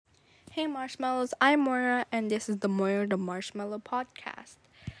Hey Marshmallows, I'm Moira and this is the Moira the Marshmallow podcast.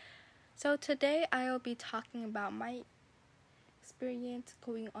 So today I'll be talking about my experience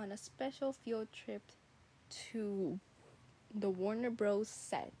going on a special field trip to the Warner Bros.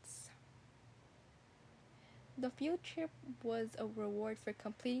 Sets. The field trip was a reward for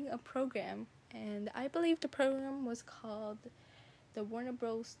completing a program, and I believe the program was called the Warner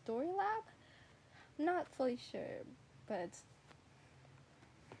Bros. Story Lab. I'm not fully sure, but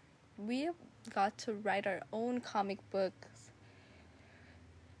we got to write our own comic books,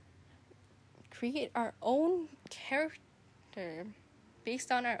 create our own character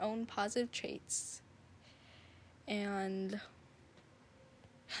based on our own positive traits, and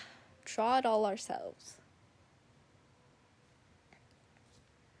draw it all ourselves.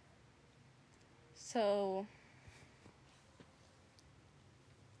 So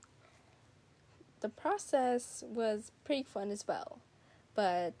the process was pretty fun as well,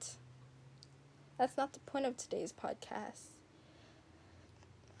 but that's not the point of today's podcast.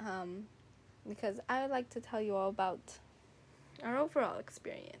 Because I would like to tell you all about our overall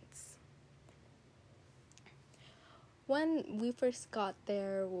experience. When we first got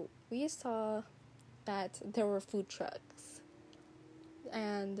there, we saw that there were food trucks,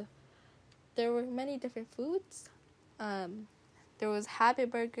 and there were many different foods. There was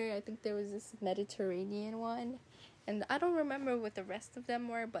Habit Burger. I think there was this Mediterranean one, and I don't remember what the rest of them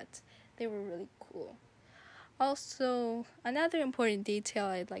were, but they were really cool. Also, another important detail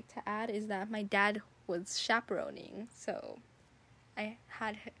I'd like to add is that my dad was chaperoning, so I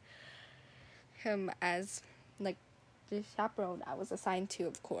had him as like the chaperone I was assigned to,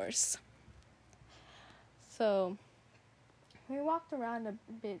 of course. So we walked around a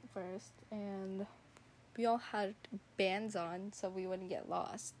bit first, and we all had bands on so we wouldn't get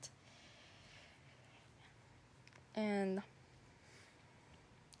lost. And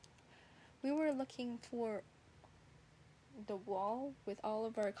we were looking for the wall with all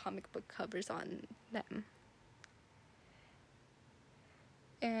of our comic book covers on them.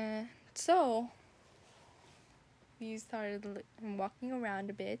 And so we started walking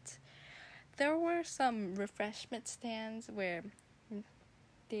around a bit. There were some refreshment stands where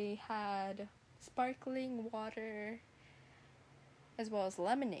they had sparkling water as well as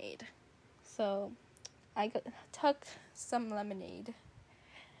lemonade. So I took some lemonade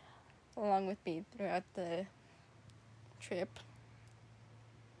along with me throughout the trip.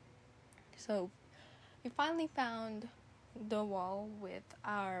 So we finally found the wall with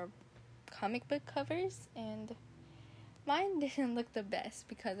our comic book covers, and mine didn't look the best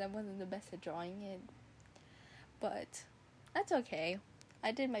because I wasn't the best at drawing it, but that's okay.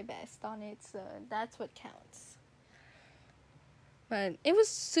 I did my best on it, so that's what counts. But it was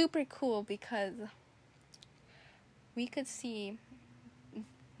super cool because we could see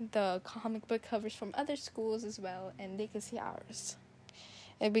the comic book covers from other schools as well, and they could see ours.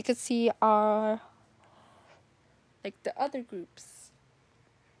 And we could see our, the other groups.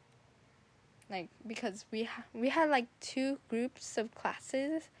 Because we had, 2 groups of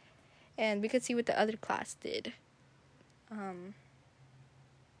classes, and we could see what the other class did.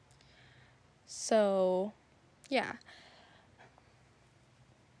 So, yeah.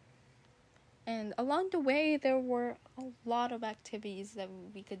 And along the way, there were a lot of activities that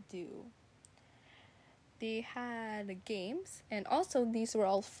we could do. They had games, and also these were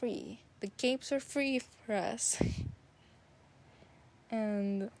all free. The games were free for us.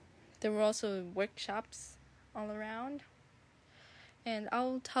 And there were also workshops all around. And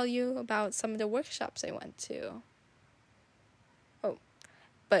I'll tell you about some of the workshops I went to. Oh,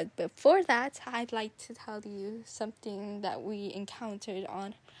 but before that, I'd like to tell you something that we encountered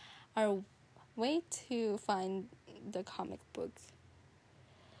on our way to find the comic book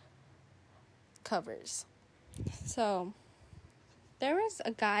covers. So there was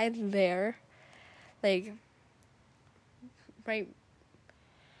a guy there, right.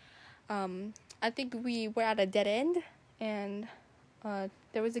 I think we were at a dead end, and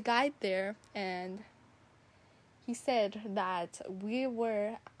there was a guy there, and he said that we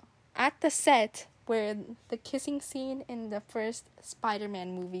were at the set where the kissing scene in the first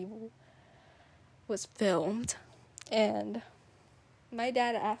Spider-Man movie was filmed, and my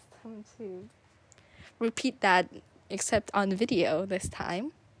dad asked him to repeat that except on video this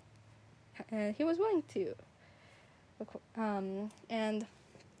time, and he was willing to. And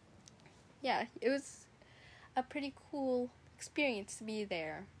yeah, it was a pretty cool experience to be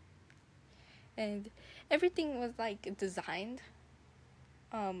there, and everything was designed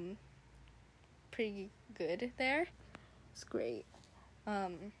pretty good there. It's great.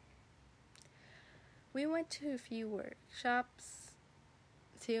 We went to a few workshops,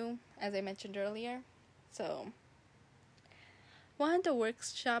 too, as I mentioned earlier. So one of the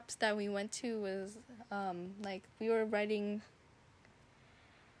workshops that we went to was we were writing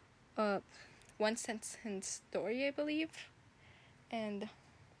a one sentence story, I believe, and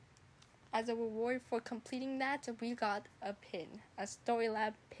as a reward for completing that, we got a pin, a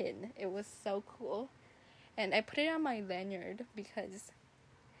Storylab pin. It was so cool, and I put it on my lanyard because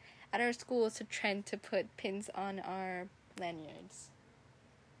at our school it's a trend to put pins on our lanyards.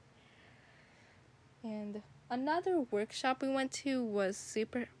 And another workshop we went to was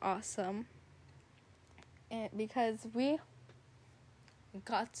super awesome, and because we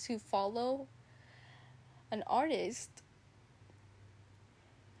got to follow an artist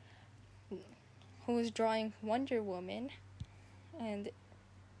who was drawing Wonder Woman, and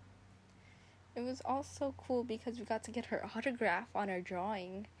it was also cool because we got to get her autograph on our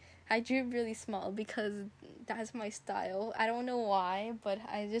drawing. I drew really small because that's my style. I don't know why, but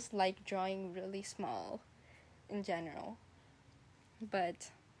I just like drawing really small in general.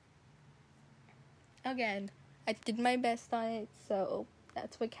 But again, I did my best on it, so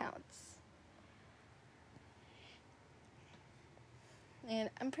that's what counts. And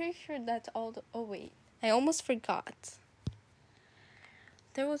I'm pretty sure that's all oh wait, I almost forgot.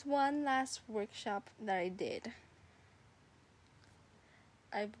 There was one last workshop that I did.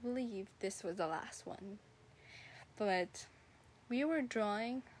 I believe this was the last one. But we were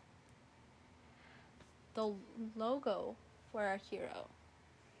drawing the logo for our hero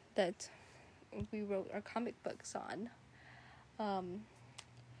that we wrote our comic books on.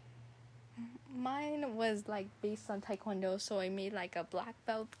 Mine was based on Taekwondo, so I made a black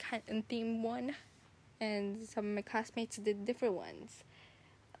belt kind of theme one, and some of my classmates did different ones.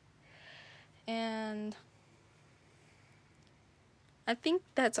 And I think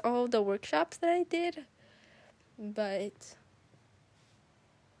that's all the workshops that I did, but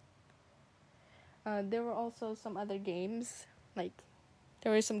there were also some other games, there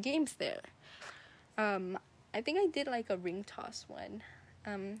were some games there. I think I did a ring toss one.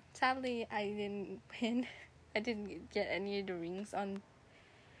 Sadly, I didn't win. I didn't get any of the rings on,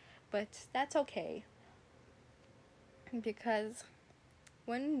 but that's okay. Because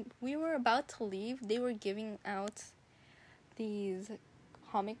when we were about to leave, they were giving out these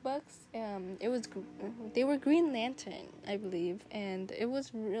comic books. They were Green Lantern, I believe, and it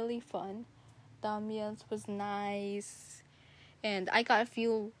was really fun. The ambiance was nice, and I got a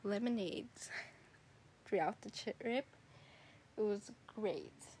few lemonades throughout the trip. It was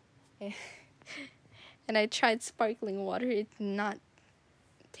great. And I tried sparkling water. It did not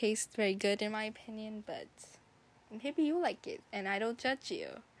taste very good in my opinion, but maybe you like it, and I don't judge you.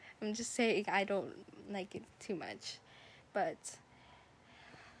 I'm just saying I don't like it too much. But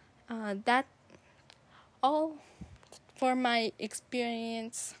that all for my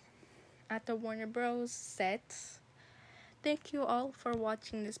experience at the Warner Bros. Set. Thank you all for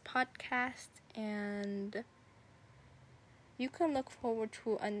watching this podcast, and you can look forward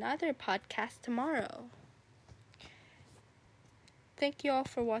to another podcast tomorrow. Thank you all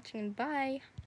for watching. Bye.